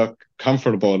doesn't look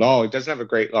comfortable at all. He doesn't have a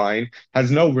great line,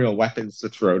 has no real weapons to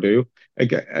throw to.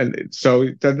 Again, and so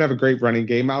he doesn't have a great running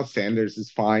game. Miles Sanders is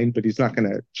fine, but he's not going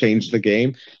to change the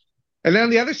game. And then on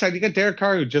the other side, you got Derek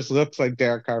Carr, who just looks like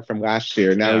Derek Carr from last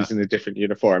year. Now he's in a different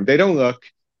uniform. They don't look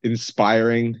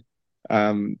inspiring.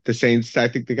 The Saints, I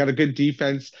think they got a good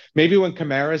defense. Maybe when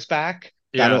Kamara's back,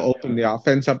 that'll open the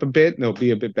offense up a bit, and they'll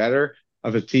be a bit better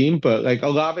of a team. But like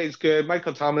Olave's good.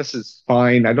 Michael Thomas is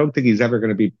fine. I don't think he's ever going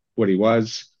to be what he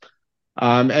was.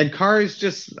 And Carr is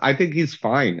just, I think he's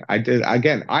fine.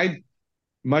 I'd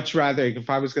much rather, if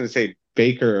I was going to say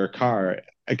Baker or Carr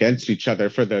against each other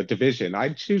for the division,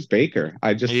 I'd choose Baker.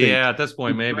 I just think at this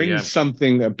point maybe brings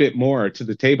something a bit more to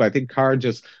the table. I think Carr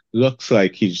just looks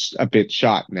like he's a bit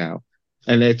shot now,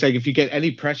 and it's like if you get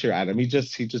any pressure at him, he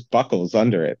just buckles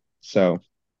under it. So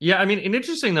yeah, I mean, and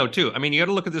interesting though too. I mean, you got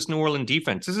to look at this New Orleans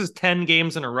defense. This is 10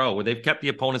 games in a row where they've kept the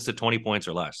opponents to 20 points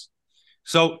or less.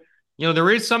 So there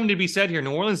is something to be said here.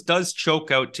 New Orleans does choke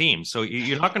out teams, so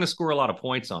you're not going to score a lot of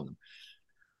points on them.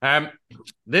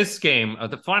 This game,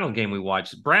 the final game we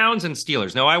watched, Browns and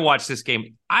Steelers. Now, I watched this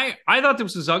game. I thought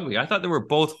this was ugly. I thought they were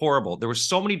both horrible. There were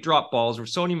so many drop balls. There were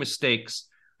so many mistakes.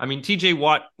 I mean, TJ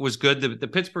Watt was good. The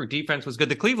Pittsburgh defense was good.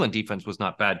 The Cleveland defense was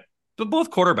not bad. But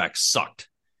both quarterbacks sucked.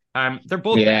 They're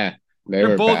both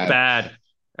They're both bad.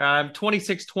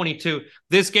 26-22.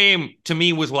 This game to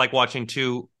me was like watching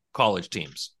two college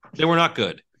teams. They were not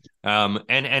good. And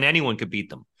anyone could beat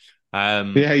them.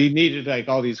 Yeah, you needed like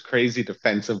all these crazy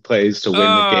defensive plays to win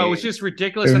the game. It was just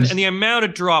ridiculous. And the amount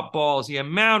of drop balls, the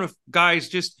amount of guys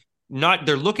just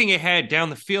they're looking ahead down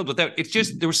the field without, it's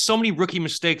just, there were so many rookie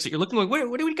mistakes that you're looking like, what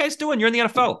are you guys doing? You're in the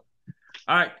NFL.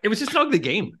 It was just an ugly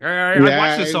game. I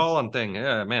watched this all on thing.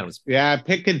 Yeah, man.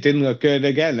 Pickett didn't look good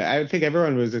again. I think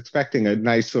everyone was expecting a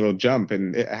nice little jump,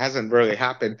 and it hasn't really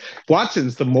happened.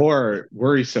 Watson's the more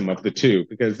worrisome of the two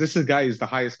because this is a guy who's the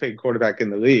highest paid quarterback in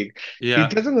the league. Yeah.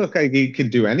 He doesn't look like he can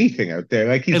do anything out there.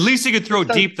 Like at least he could throw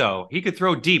deep, though. He could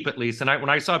throw deep at least. And when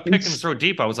I saw Pickens throw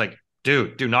deep, I was like,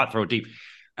 dude, do not throw deep.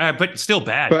 But still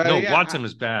bad. Watson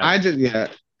was bad.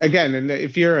 Again, and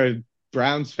if you're a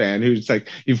Browns fan who's like,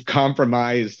 you've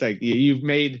compromised, like you've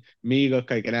made me look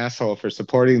like an asshole for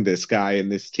supporting this guy and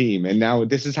this team, and now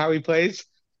this is how he plays.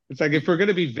 It's like, if we're going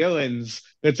to be villains,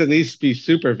 let's at least be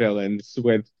super villains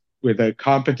with a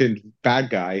competent bad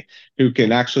guy who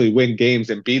can actually win games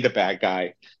and be the bad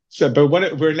guy. So, but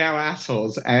we're now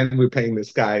assholes, and we're paying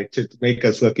this guy to make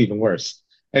us look even worse.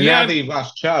 And now that you've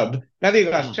lost Chubb, they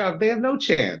have no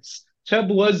chance. Chubb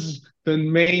was the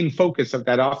main focus of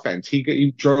that offense.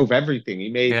 He drove everything. He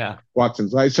made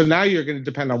Watson's life. So now you're going to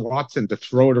depend on Watson to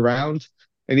throw it around,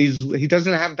 and he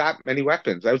doesn't have that many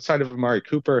weapons outside of Amari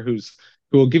Cooper, who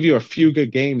will give you a few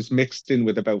good games mixed in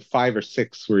with about 5 or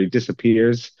 6 where he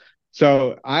disappears.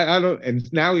 So I don't.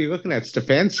 And now you're looking at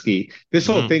Stefanski. This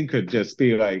whole thing could just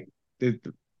be like,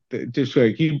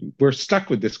 we're stuck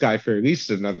with this guy for at least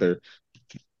another.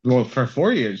 Well, for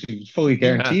 4 years, he's fully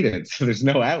guaranteed it. So there's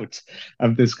no out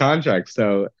of this contract.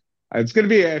 So it's going to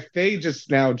be, if they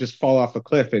just fall off a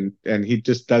cliff and he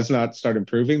just does not start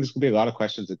improving, there's going to be a lot of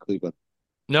questions in Cleveland.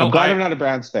 No, I'm glad I'm not a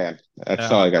Browns fan.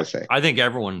 That's all I got to say. I think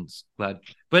everyone's glad.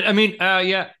 But I mean,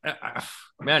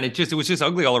 man, it was just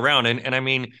ugly all around. And I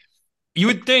mean, you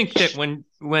would think that when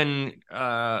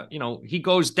he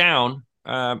goes down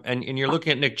and you're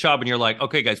looking at Nick Chubb and you're like,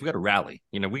 okay, guys, we got to rally.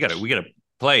 We got to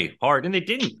play hard, and they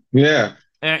didn't. Yeah.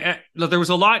 There was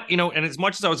a lot, and as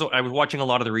much as I was watching a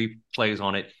lot of the replays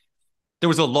on it, there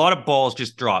was a lot of balls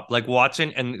just dropped, like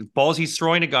Watson, and balls he's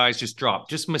throwing to guys just dropped,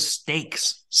 just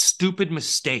mistakes, stupid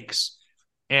mistakes.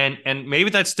 And maybe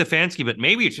that's Stefanski, but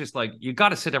maybe it's just like, you got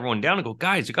to sit everyone down and go,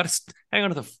 guys, you got to hang on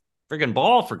to the friggin'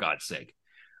 ball, for God's sake.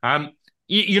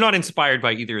 You're not inspired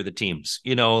by either of the teams.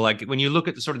 Like when you look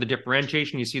at the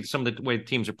differentiation, you see some of the way the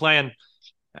teams are playing.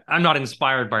 I'm not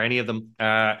inspired by any of them.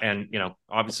 And,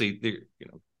 obviously,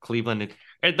 Cleveland,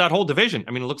 and that whole division,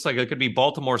 I mean, it looks like it could be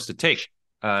Baltimore's to take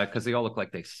because they all look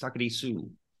like they suckety Sue.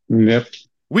 Yep.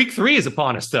 Week 3 is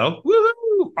upon us, though.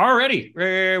 Woohoo! Already.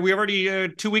 We already,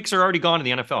 2 weeks are already gone in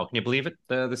the NFL. Can you believe it?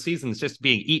 The season's just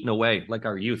being eaten away like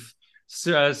our youth.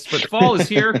 But fall is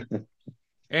here.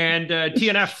 And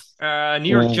TNF,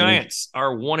 New York Giants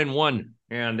are 1-1,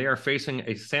 and they are facing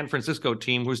a San Francisco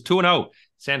team who's 2-0.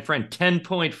 San Fran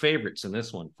 10-point favorites in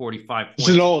this one, 45 points. It's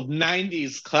an old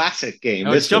 90s classic game.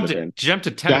 No, jumped to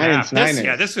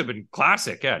 10.5. This would have been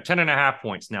classic. Yeah, 10.5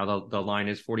 points. Now the line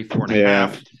is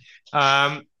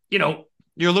 44.5.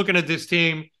 You're looking at this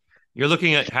team. You're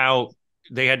looking at how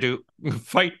they had to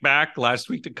fight back last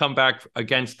week to come back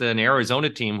against an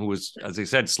Arizona team who was, as I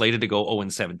said, slated to go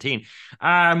 0-17.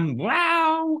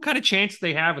 Wow, what kind of chance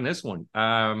they have in this one?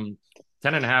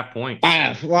 10.5 points.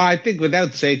 Well, I think without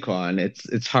Saquon,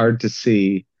 it's hard to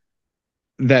see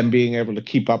them being able to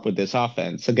keep up with this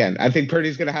offense. Again, I think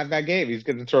Purdy's going to have that game. He's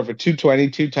going to throw for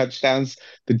 222 touchdowns.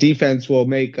 The defense will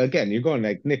make, again, you're going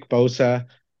like Nick Bosa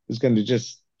is going to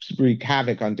just wreak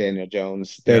havoc on Daniel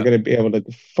Jones. They're going to be able to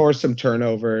force some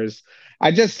turnovers.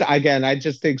 I just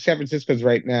think San Francisco's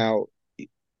right now,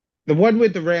 the one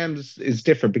with the Rams is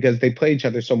different because they play each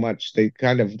other so much. They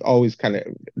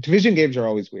division games are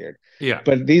always weird. Yeah.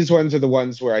 But these ones are the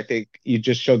ones where I think you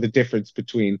just show the difference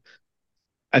between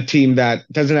a team that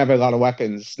doesn't have a lot of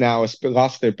weapons now has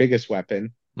lost their biggest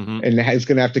weapon and is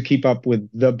going to have to keep up with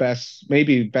the best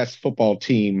football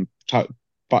team top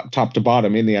to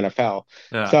bottom in the NFL.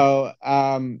 Yeah. So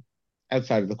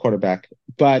outside of the quarterback,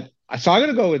 so I'm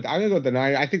gonna go with the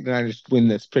Niners. I think the Niners win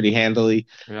this pretty handily.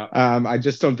 Yeah. I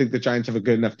just don't think the Giants have a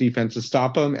good enough defense to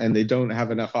stop them, and they don't have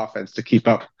enough offense to keep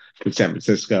up with San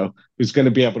Francisco, who's going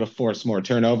to be able to force more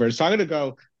turnovers. So I'm gonna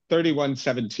go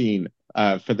 31-17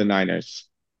 for the Niners.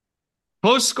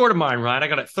 Close score to mine, Ryan. I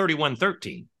got it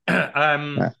 31-13.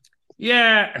 I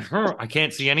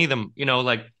can't see any of them.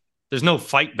 There's no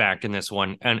fight back in this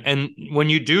one, and when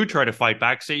you do try to fight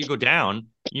back, say you go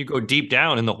deep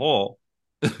down in the hole.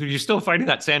 You're still fighting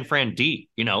that San Fran D,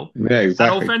 Yeah, exactly.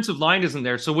 That offensive line isn't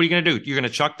there. So what are you going to do? You're going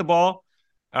to chuck the ball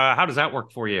How does that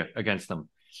work for you against them?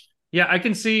 Yeah, I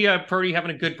can see Purdy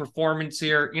having a good performance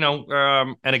here,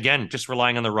 and again, just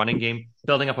relying on the running game,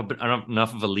 building up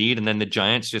enough of a lead, and then the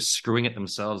Giants just screwing it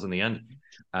themselves in the end,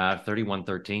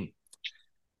 31-13.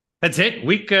 That's it.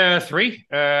 Week 3.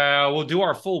 We'll do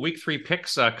our full week 3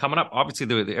 picks coming up.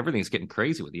 Obviously, everything's getting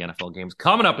crazy with the NFL games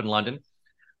coming up in London.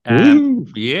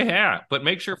 Yeah, but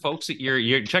make sure, folks, that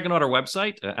you're checking out our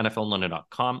website,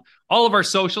 nflonlondon.com, all of our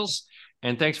socials.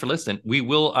 And thanks for listening. We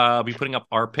will be putting up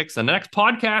our picks in the next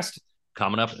podcast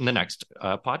coming up in the next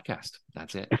podcast.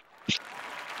 That's it.